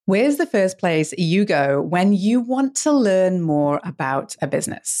Where's the first place you go when you want to learn more about a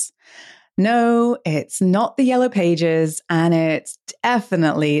business? No, it's not the yellow pages, and it's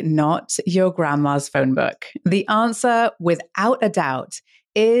definitely not your grandma's phone book. The answer, without a doubt,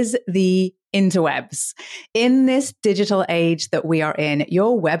 is the interwebs. In this digital age that we are in,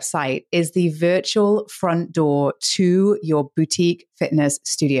 your website is the virtual front door to your boutique fitness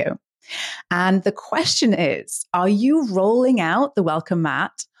studio. And the question is, are you rolling out the welcome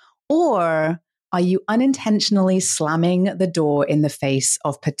mat, or are you unintentionally slamming the door in the face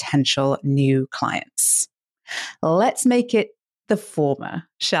of potential new clients? Let's make it the former,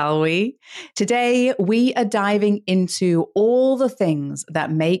 shall we? Today, we are diving into all the things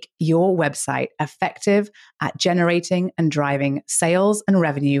that make your website effective at generating and driving sales and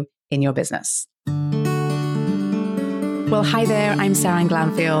revenue in your business. Well, hi there, I'm Sarah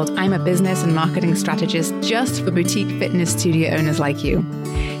Glanfield. I'm a business and marketing strategist just for boutique fitness studio owners like you.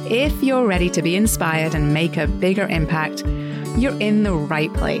 If you're ready to be inspired and make a bigger impact, you're in the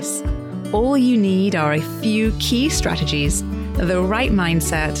right place. All you need are a few key strategies, the right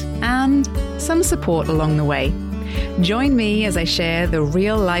mindset, and some support along the way. Join me as I share the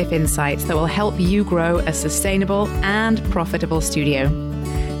real-life insights that will help you grow a sustainable and profitable studio.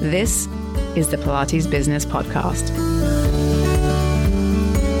 This is the Pilates Business Podcast.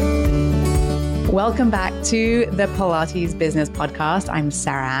 Welcome back to the Pilates Business Podcast. I'm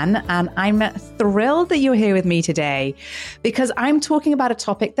Sarah, and I'm thrilled that you're here with me today because I'm talking about a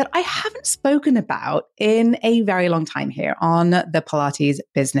topic that I haven't spoken about in a very long time here on the Pilates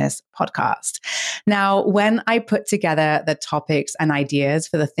Business Podcast. Now, when I put together the topics and ideas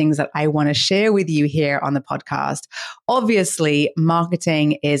for the things that I want to share with you here on the podcast, obviously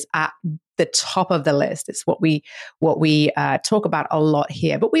marketing is at the top of the list. It's what we talk about a lot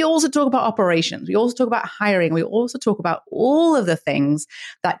here. But we also talk about operations. We also talk about hiring. We also talk about all of the things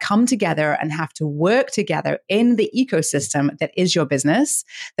that come together and have to work together in the ecosystem that is your business,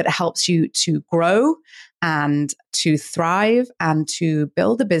 that helps you to grow and to thrive and to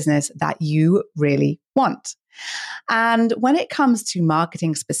build a business that you really want. And when it comes to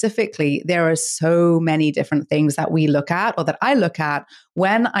marketing specifically, there are so many different things that we look at, or that I look at,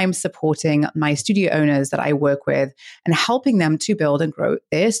 when I'm supporting my studio owners that I work with and helping them to build and grow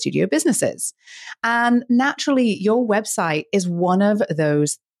their studio businesses. And naturally, your website is one of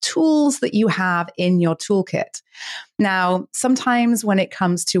those tools that you have in your toolkit. Now, sometimes when it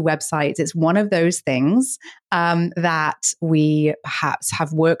comes to websites, it's one of those things that we perhaps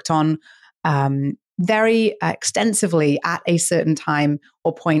have worked on very extensively at a certain time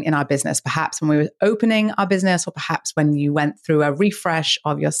or point in our business, perhaps when we were opening our business, or perhaps when you went through a refresh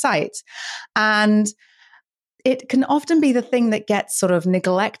of your site. And it can often be the thing that gets sort of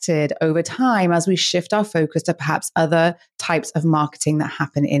neglected over time as we shift our focus to perhaps other types of marketing that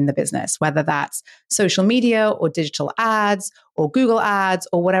happen in the business, whether that's social media or digital ads or Google ads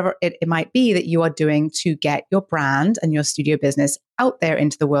or whatever it might be that you are doing to get your brand and your studio business out there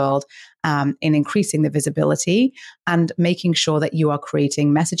into the world, in increasing the visibility and making sure that you are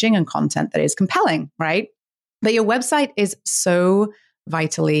creating messaging and content that is compelling, right? But your website is so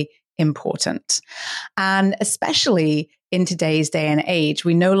vitally important. And especially in today's day and age,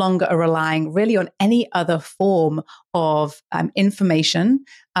 we no longer are relying really on any other form of information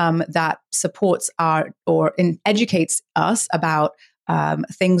that supports educates us about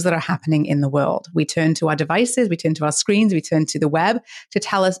things that are happening in the world. We turn to our devices, we turn to our screens, we turn to the web to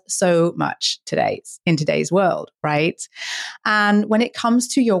tell us so much in today's world, right? And when it comes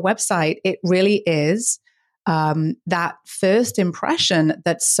to your website, it really is that first impression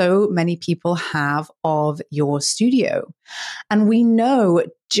that so many people have of your studio. And we know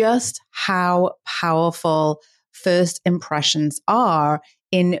just how powerful first impressions are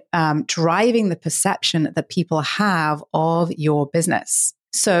in driving the perception that people have of your business.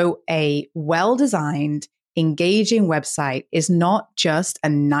 So a well-designed, engaging website is not just a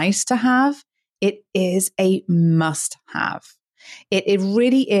nice to have, it is a must have. It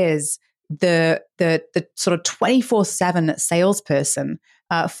really is the sort of 24/7 salesperson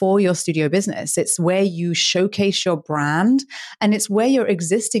for your studio business. It's where you showcase your brand, and it's where your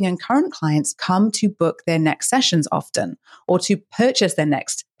existing and current clients come to book their next sessions often, or to purchase their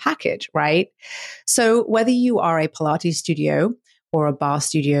next package, right? So whether you are a Pilates studio or a bar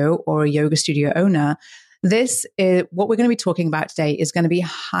studio or a yoga studio owner, this is what we're going to be talking about today is going to be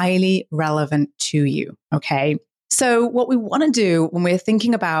highly relevant to you, okay? So what we want to do when we're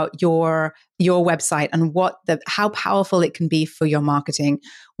thinking about your website and how powerful it can be for your marketing,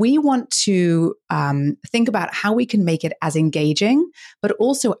 we want to think about how we can make it as engaging, but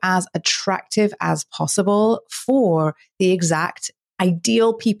also as attractive as possible for the exact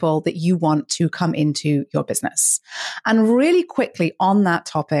ideal people that you want to come into your business. And really quickly on that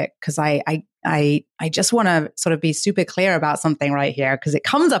topic, because I just want to sort of be super clear about something right here, because it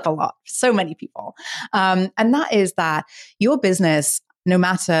comes up a lot, so many people. And that is that your business, no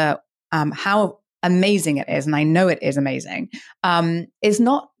matter how amazing it is, and I know it is amazing, is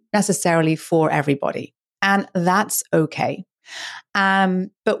not necessarily for everybody. And that's okay.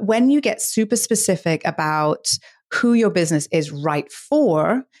 But when you get super specific about who your business is right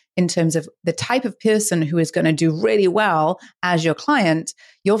for, in terms of the type of person who is going to do really well as your client,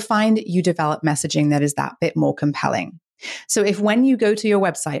 you'll find you develop messaging that is that bit more compelling. So if when you go to your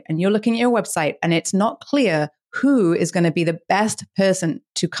website and you're looking at your website and it's not clear who is going to be the best person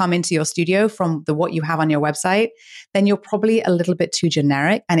to come into your studio from what you have on your website, then you're probably a little bit too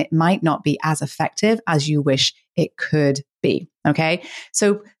generic and it might not be as effective as you wish it could be. Okay.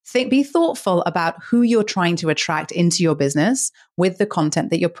 So be thoughtful about who you're trying to attract into your business with the content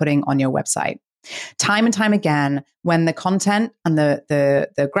that you're putting on your website. Time and time again, when the content and the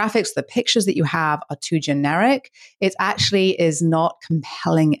graphics, the pictures that you have are too generic, it actually is not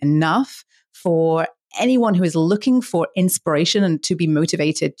compelling enough for anyone who is looking for inspiration and to be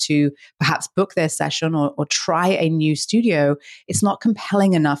motivated to perhaps book their session or try a new studio. It's not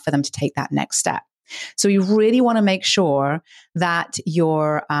compelling enough for them to take that next step. So you really want to make sure that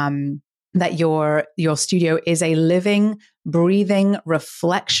your studio is a living, breathing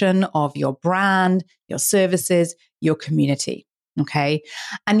reflection of your brand, your services, your community. Okay.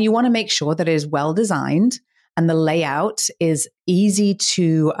 And you want to make sure that it is well designed and the layout is easy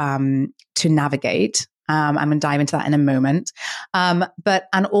to navigate. I'm going to dive into that in a moment.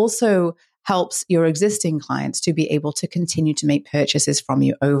 And also helps your existing clients to be able to continue to make purchases from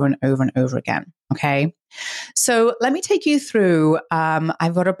you over and over and over again. Okay. So let me take you through,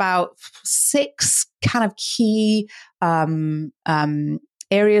 I've got about 6 kind of key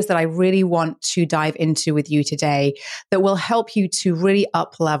areas that I really want to dive into with you today that will help you to really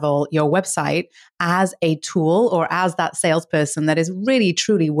up-level your website as a tool or as that salesperson that is really,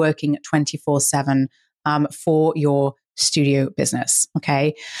 truly working 24/7 for your studio business.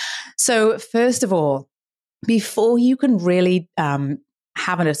 Okay. So first of all, before you can really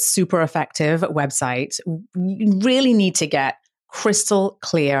have a super effective website, you really need to get crystal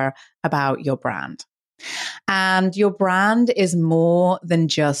clear about your brand. And your brand is more than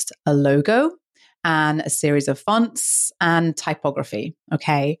just a logo and a series of fonts and typography.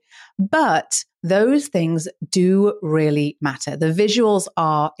 Okay. But those things do really matter. The visuals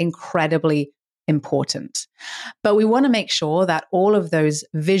are incredibly important. But we want to make sure that all of those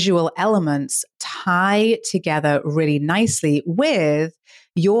visual elements tie together really nicely with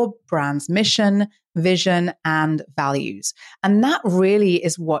your brand's mission, vision, and values. And that really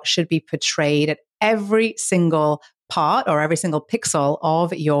is what should be portrayed at every single part or every single pixel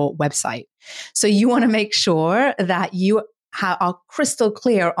of your website. So you want to make sure that you are crystal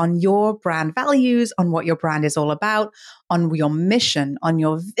clear on your brand values, on what your brand is all about, on your mission, on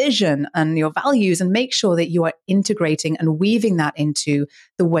your vision and your values, and make sure that you are integrating and weaving that into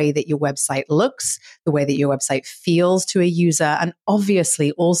the way that your website looks, the way that your website feels to a user, and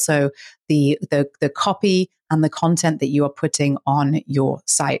obviously also the copy and the content that you are putting on your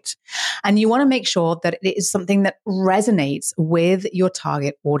site. And you want to make sure that it is something that resonates with your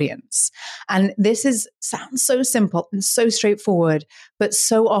target audience. And this sounds so simple and so straightforward, but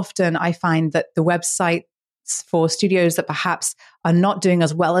so often I find that the websites for studios that perhaps are not doing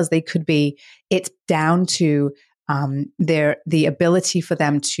as well as they could be, it's down to the ability for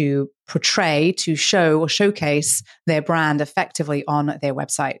them to portray, to show or showcase their brand effectively on their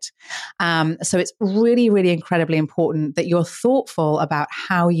website. So it's really, really incredibly important that you're thoughtful about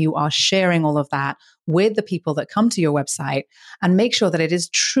how you are sharing all of that with the people that come to your website and make sure that it is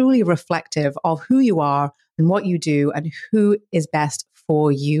truly reflective of who you are and what you do and who is best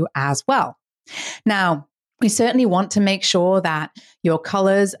for you as well. Now, we certainly want to make sure that your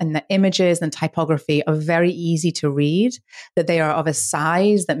colors and the images and typography are very easy to read, that they are of a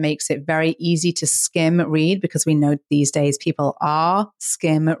size that makes it very easy to skim read, because we know these days people are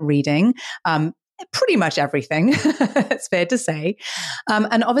skim reading. Pretty much everything, it's fair to say.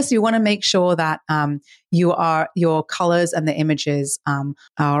 And obviously we want to make sure that your colors and the images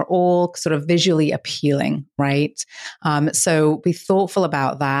are all sort of visually appealing, right? So be thoughtful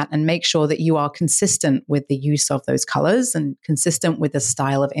about that and make sure that you are consistent with the use of those colors and consistent with the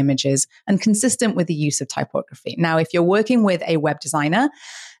style of images and consistent with the use of typography. Now, if you're working with a web designer,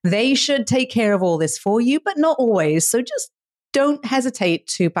 they should take care of all this for you, but not always. So just don't hesitate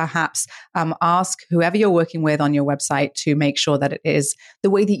to perhaps ask whoever you're working with on your website to make sure that it is the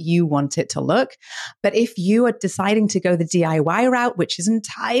way that you want it to look. But if you are deciding to go the DIY route, which is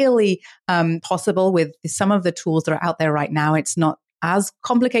entirely possible with some of the tools that are out there right now, it's not as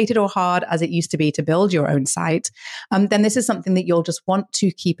complicated or hard as it used to be to build your own site, then this is something that you'll just want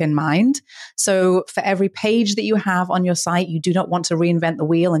to keep in mind. So for every page that you have on your site, you do not want to reinvent the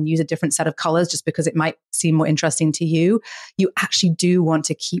wheel and use a different set of colors just because it might seem more interesting to you. You actually do want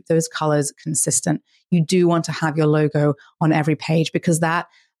to keep those colors consistent. You do want to have your logo on every page because that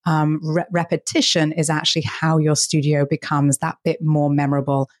repetition is actually how your studio becomes that bit more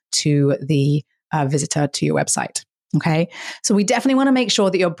memorable to the visitor to your website. Okay. So we definitely want to make sure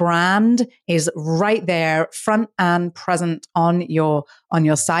that your brand is right there, front and present on your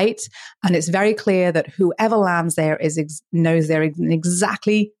site. And it's very clear that whoever lands there knows they're in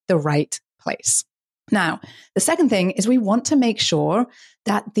exactly the right place. Now, the second thing is we want to make sure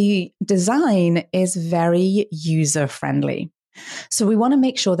that the design is very user friendly. So we want to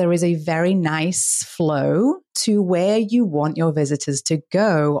make sure there is a very nice flow to where you want your visitors to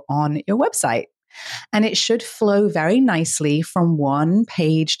go on your website. And it should flow very nicely from one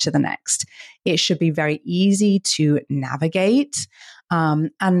page to the next. It should be very easy to navigate.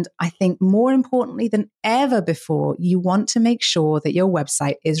 And I think more importantly than ever before, you want to make sure that your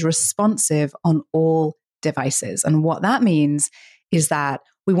website is responsive on all devices. And what that means is that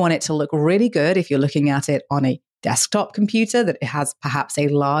we want it to look really good if you're looking at it on a desktop computer that it has perhaps a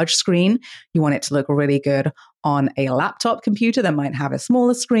large screen. You want it to look really good on a laptop computer that might have a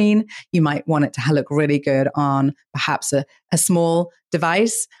smaller screen. You might want it to look really good on perhaps a small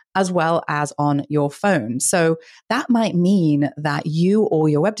device as well as on your phone. So that might mean that you or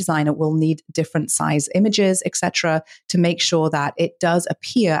your web designer will need different size images, etc., to make sure that it does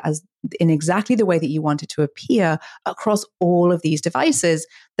appear as in exactly the way that you want it to appear across all of these devices,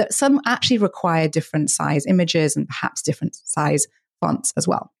 that some actually require different size images and perhaps different size fonts as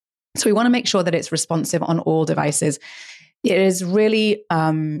well. So we want to make sure that it's responsive on all devices. It is really,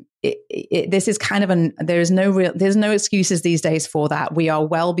 this is kind of there's no excuses these days for that. We are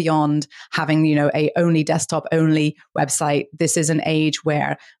well beyond having, a only desktop only website. This is an age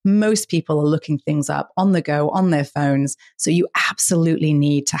where most people are looking things up on the go on their phones. So you absolutely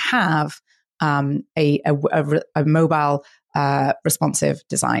need to have a mobile responsive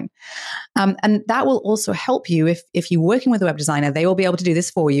design. And that will also help you if you're working with a web designer, they will be able to do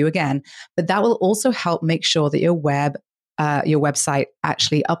this for you again, but that will also help make sure that your website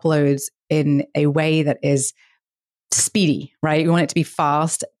actually uploads in a way that is speedy, right? You want it to be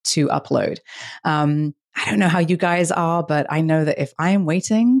fast to upload. I don't know how you guys are, but I know that if I am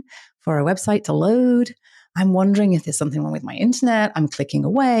waiting for a website to load, I'm wondering if there's something wrong with my internet. I'm clicking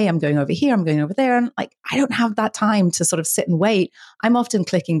away. I'm going over here. I'm going over there. And I don't have that time to sort of sit and wait. I'm often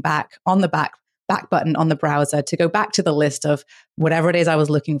clicking back on the back button on the browser to go back to the list of whatever it is I was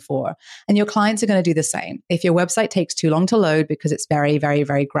looking for. And your clients are going to do the same. If your website takes too long to load because it's very, very,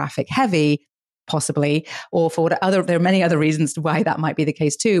 very graphic heavy, possibly, or there are many other reasons why that might be the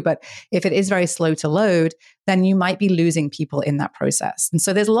case too. But if it is very slow to load, then you might be losing people in that process. And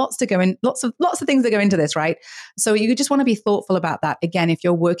so there's lots of things that go into this, right? So you just want to be thoughtful about that. Again, if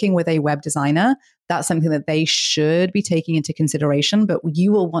you're working with a web designer, that's something that they should be taking into consideration, but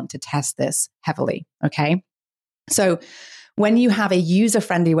you will want to test this heavily. Okay. So when you have a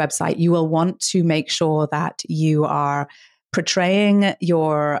user-friendly website, you will want to make sure that you are portraying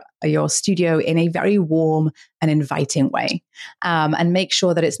your studio in a very warm and inviting way, and make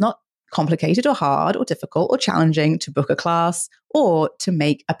sure that it's not complicated or hard or difficult or challenging to book a class or to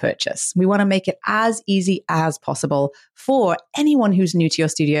make a purchase. We want to make it as easy as possible for anyone who's new to your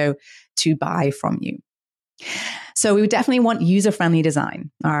studio to buy from you. So we definitely want user-friendly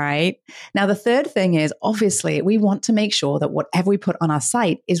design. All right. Now, the third thing is, obviously, we want to make sure that whatever we put on our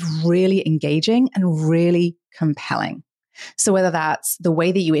site is really engaging and really compelling. So whether that's the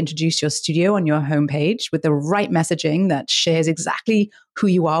way that you introduce your studio on your homepage with the right messaging that shares exactly who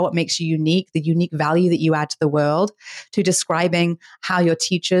you are, what makes you unique, the unique value that you add to the world, to describing how your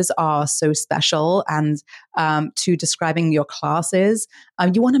teachers are so special, and to describing your classes,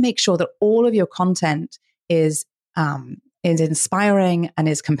 you want to make sure that all of your content is inspiring and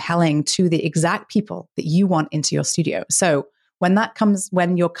is compelling to the exact people that you want into your studio. So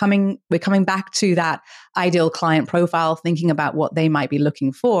we're coming back to that ideal client profile, thinking about what they might be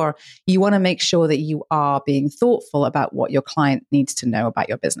looking for, you want to make sure that you are being thoughtful about what your client needs to know about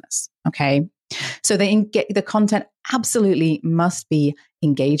your business. Okay. So the content absolutely must be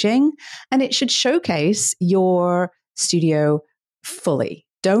engaging, and it should showcase your studio fully.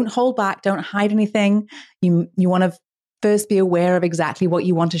 Don't hold back. Don't hide anything. You want to first be aware of exactly what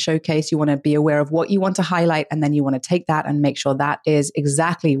you want to showcase. You want to be aware of what you want to highlight, and then you want to take that and make sure that is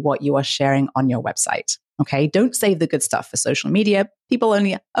exactly what you are sharing on your website. Okay, don't save the good stuff for social media. People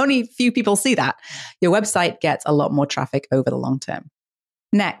only few people see that. Your website gets a lot more traffic over the long term.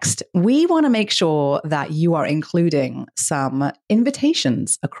 Next, we want to make sure that you are including some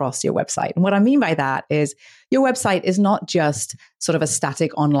invitations across your website. And what I mean by that is your website is not just sort of a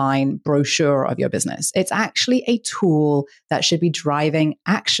static online brochure of your business. It's actually a tool that should be driving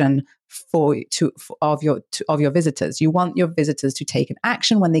action of your visitors. You want your visitors to take an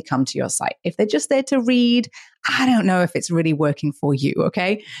action when they come to your site. If they're just there to read, I don't know if it's really working for you,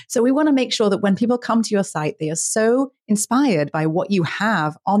 okay? So we want to make sure that when people come to your site, they are so inspired by what you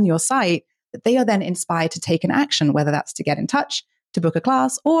have on your site that they are then inspired to take an action, whether that's to get in touch, to book a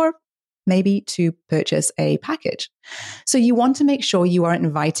class, or maybe to purchase a package. So you want to make sure you are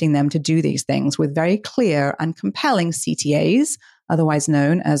inviting them to do these things with very clear and compelling CTAs, otherwise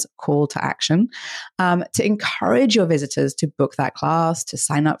known as call to action, to encourage your visitors to book that class, to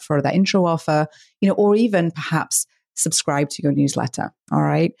sign up for that intro offer, or even perhaps subscribe to your newsletter. All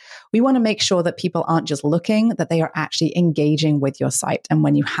right. We want to make sure that people aren't just looking, that they are actually engaging with your site. And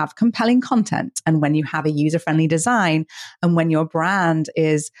when you have compelling content, and when you have a user-friendly design, and when your brand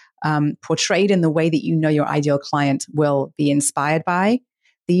is portrayed in the way that you know your ideal client will be inspired by,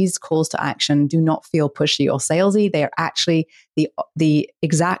 these calls to action do not feel pushy or salesy. They are actually the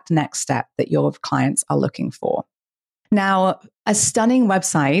exact next step that your clients are looking for. Now, a stunning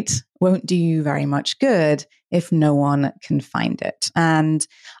website won't do you very much good if no one can find it. And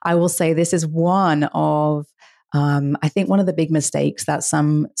I will say this is one of, I think one of the big mistakes that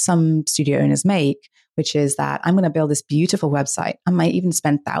some studio owners make, which is that I'm going to build this beautiful website. I might even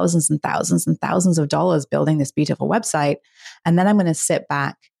spend thousands and thousands and thousands of dollars building this beautiful website. And then I'm going to sit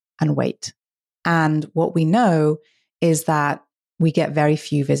back and wait. And what we know is that we get very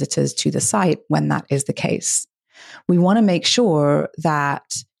few visitors to the site when that is the case. We want to make sure that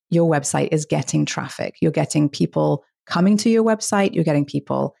your website is getting traffic. You're getting people coming to your website. You're getting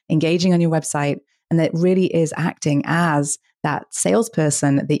people engaging on your website. And that really is acting as that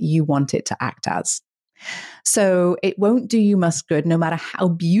salesperson that you want it to act as. So it won't do you much good, no matter how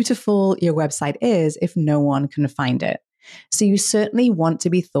beautiful your website is, if no one can find it. So you certainly want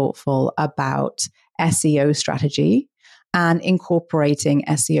to be thoughtful about SEO strategy and incorporating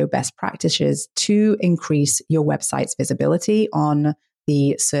SEO best practices to increase your website's visibility on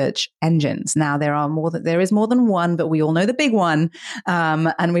the search engines. Now, there is more than one, but we all know the big one.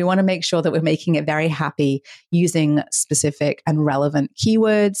 And we want to make sure that we're making it very happy using specific and relevant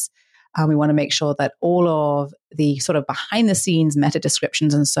keywords. We want to make sure that all of the sort of behind the scenes meta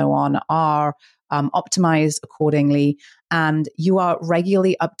descriptions and so on are optimized accordingly. And you are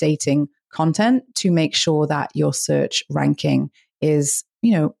regularly updating content to make sure that your search ranking is,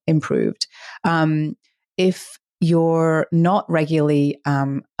 improved. If you're not regularly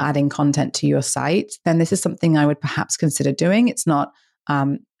adding content to your site, then this is something I would perhaps consider doing. It's not,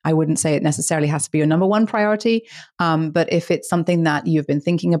 I wouldn't say it necessarily has to be your number one priority, but if it's something that you've been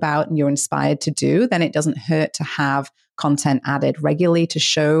thinking about and you're inspired to do, then it doesn't hurt to have content added regularly to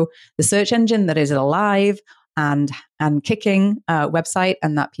show the search engine that is alive and kicking website,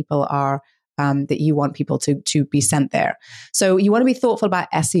 and that people are that you want people to be sent there. So you want to be thoughtful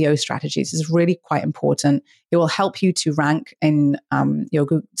about SEO strategies. This is really quite important. It will help you to rank in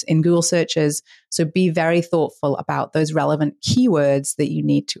Google searches. So be very thoughtful about those relevant keywords that you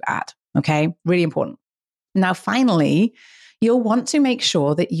need to add. Okay, really important. Now, finally, you'll want to make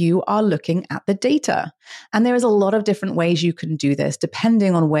sure that you are looking at the data. And there is a lot of different ways you can do this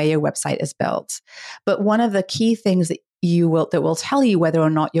depending on where your website is built. But one of the key things that will tell you whether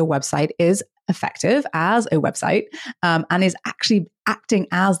or not your website is effective as a website and is actually acting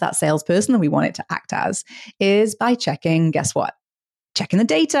as that salesperson that we want it to act as is by checking, guess what? Checking the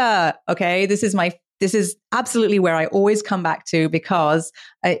data. Okay, this is absolutely where I always come back to, because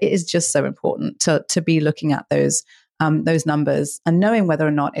it is just so important to be looking at those numbers and knowing whether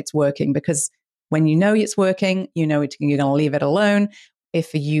or not it's working. Because when you know it's working, you're going to leave it alone.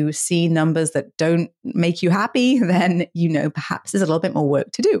 If you see numbers that don't make you happy, then perhaps there's a little bit more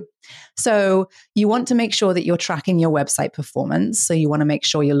work to do. So you want to make sure that you're tracking your website performance. So you want to make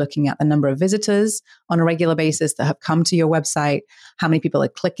sure you're looking at the number of visitors on a regular basis that have come to your website, how many people are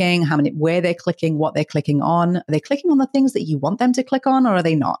clicking, where they're clicking, what they're clicking on. Are they clicking on the things that you want them to click on, or are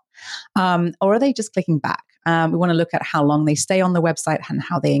they not? Or are they just clicking back? We want to look at how long they stay on the website and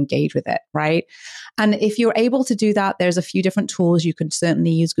how they engage with it, right? And if you're able to do that, there's a few different tools. You can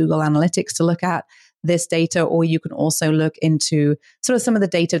certainly use Google Analytics to look at this data, or you can also look into sort of some of the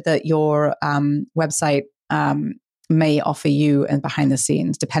data that your website may offer you and behind the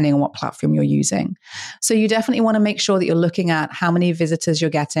scenes, depending on what platform you're using. So you definitely want to make sure that you're looking at how many visitors you're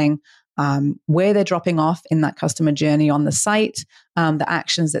getting, where they're dropping off in that customer journey on the site, the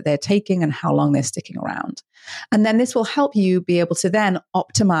actions that they're taking, and how long they're sticking around. And then this will help you be able to then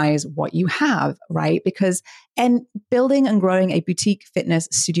optimize what you have, right? Because building and growing a boutique fitness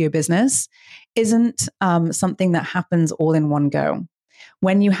studio business isn't something that happens all in one go.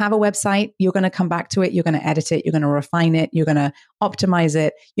 When you have a website, you're going to come back to it, you're going to edit it, you're going to refine it, you're going to optimize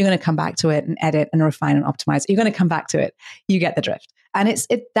it, you're going to come back to it and edit and refine and optimize. You're going to come back to it. You get the drift. And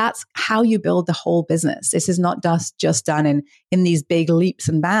that's how you build the whole business. This is not just done in these big leaps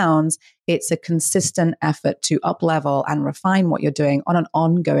and bounds. It's a consistent effort to up-level and refine what you're doing on an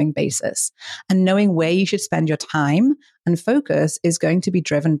ongoing basis. And knowing where you should spend your time and focus is going to be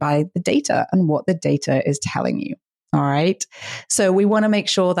driven by the data and what the data is telling you. All right. So we want to make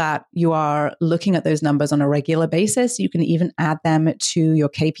sure that you are looking at those numbers on a regular basis. You can even add them to your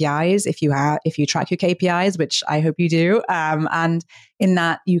KPIs if you track your KPIs, which I hope you do. And in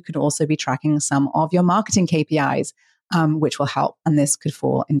that, you could also be tracking some of your marketing KPIs, which will help. And this could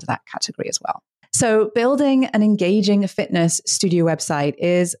fall into that category as well. So building an engaging fitness studio website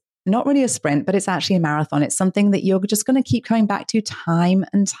is not really a sprint, but it's actually a marathon. It's something that you're just going to keep coming back to time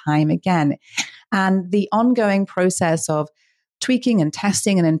and time again. And the ongoing process of tweaking and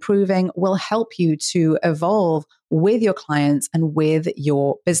testing and improving will help you to evolve with your clients and with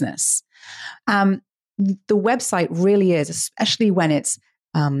your business. The website really is, especially when it's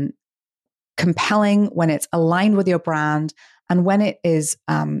compelling, when it's aligned with your brand, and when it is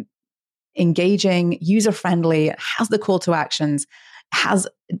engaging, user-friendly, has the call to actions, has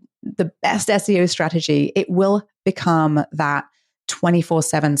the best SEO strategy, it will become that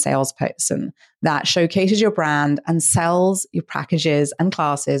 24/7 salesperson that showcases your brand and sells your packages and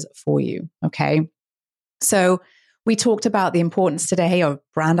classes for you. Okay. So we talked about the importance today of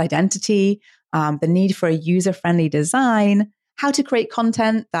brand identity, the need for a user-friendly design, how to create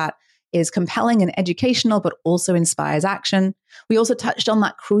content that is compelling and educational, but also inspires action. We also touched on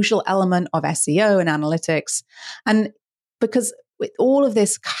that crucial element of SEO and analytics. And because all of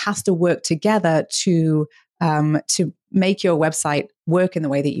this has to work together to make your website work in the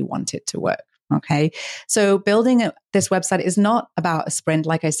way that you want it to work. Okay. So building this website is not about a sprint.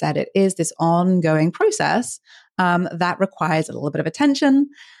 Like I said, it is this ongoing process that requires a little bit of attention,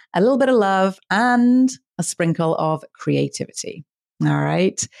 a little bit of love, and a sprinkle of creativity. All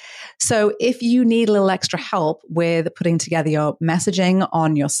right. So if you need a little extra help with putting together your messaging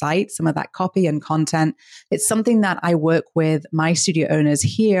on your site, some of that copy and content, it's something that I work with my studio owners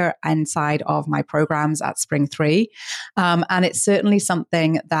here inside of my programs at Spring 3. And it's certainly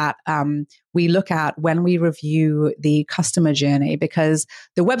something that we look at when we review the customer journey, because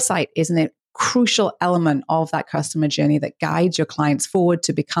the website isn't a crucial element of that customer journey that guides your clients forward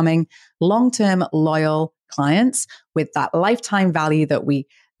to becoming long-term loyal clients with that lifetime value that we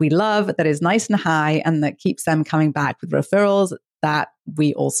love, that is nice and high, and that keeps them coming back with referrals that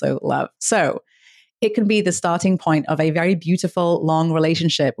we also love. So it can be the starting point of a very beautiful, long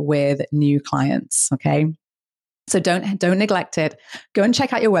relationship with new clients. Okay. So don't neglect it. Go and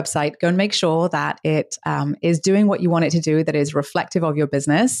check out your website. Go and make sure that it is doing what you want it to do, that is reflective of your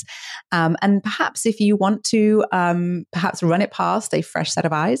business. And perhaps if you want to perhaps run it past a fresh set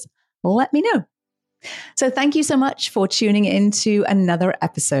of eyes, let me know. So thank you so much for tuning into another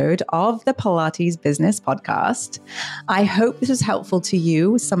episode of the Pilates Business Podcast. I hope this was helpful to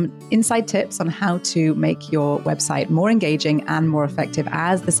you, some inside tips on how to make your website more engaging and more effective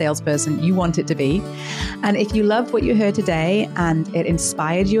as the salesperson you want it to be. And if you loved what you heard today and it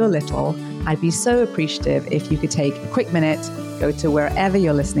inspired you a little, I'd be so appreciative if you could take a quick minute, go to wherever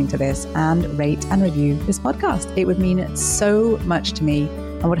you're listening to this, and rate and review this podcast. It would mean so much to me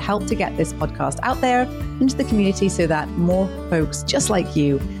and would help to get this podcast out there into the community so that more folks just like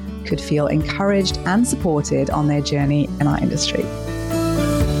you could feel encouraged and supported on their journey in our industry.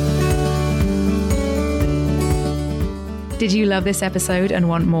 Did you love this episode and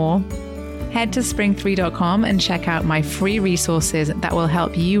want more? Head to spring3.com and check out my free resources that will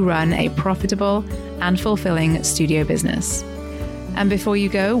help you run a profitable and fulfilling studio business. And before you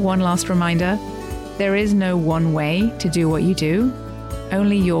go, one last reminder, there is no one way to do what you do,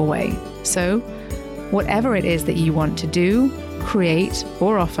 only your way. So whatever it is that you want to do, create,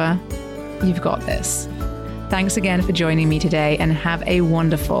 or offer, you've got this. Thanks again for joining me today, and have a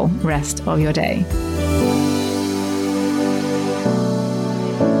wonderful rest of your day.